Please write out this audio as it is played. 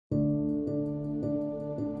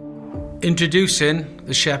Introducing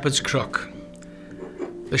the shepherd's crook.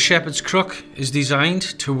 The shepherd's crook is designed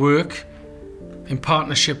to work in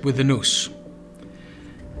partnership with the noose.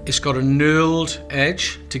 It's got a knurled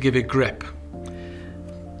edge to give it grip.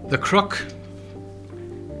 The crook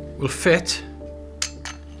will fit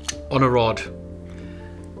on a rod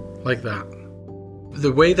like that.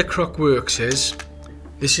 The way the crook works is,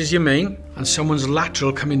 this is your main, and someone's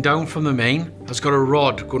lateral coming down from the main has got a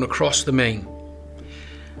rod going across the main.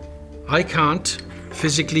 I can't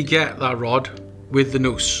physically get that rod with the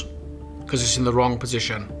noose because it's in the wrong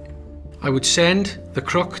position. I would send the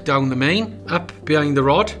crook down the main, up behind the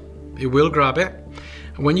rod. It will grab it.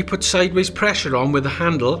 And when you put sideways pressure on with the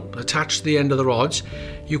handle attached to the end of the rods,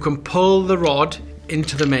 you can pull the rod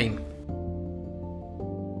into the main.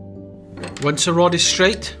 Once the rod is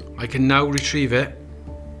straight, I can now retrieve it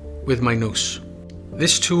with my noose.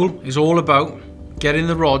 This tool is all about getting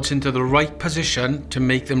the rods into the right position to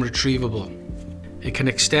make them retrievable. It can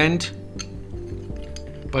extend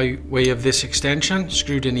by way of this extension,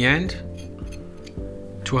 screwed in the end,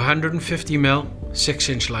 to 150mm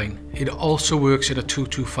 6-inch line. It also works at a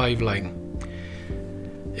 225 line.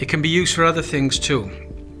 It can be used for other things too.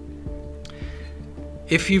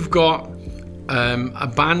 If you've got a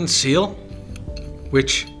band seal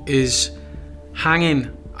which is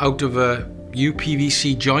hanging out of a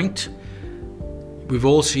UPVC joint, we've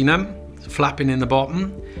all seen them flapping in the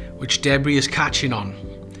bottom, which debris is catching on.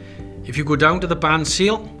 If you go down to the band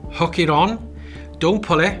seal, hook it on, don't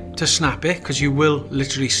pull it to snap it because you will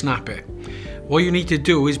literally snap it. What you need to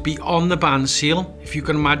do is be on the band seal. If you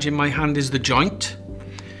can imagine, my hand is the joint.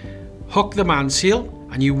 Hook the band seal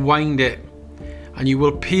and you wind it, and you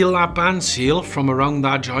will peel that band seal from around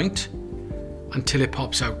that joint until it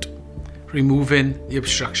pops out, removing the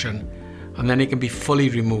obstruction, and then it can be fully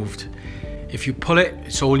removed. If you pull it,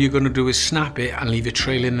 it's all you're going to do is snap it and leave it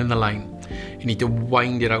trailing in the line. You need to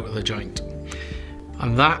wind it out of the joint.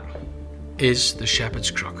 And that is the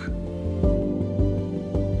shepherd's crook.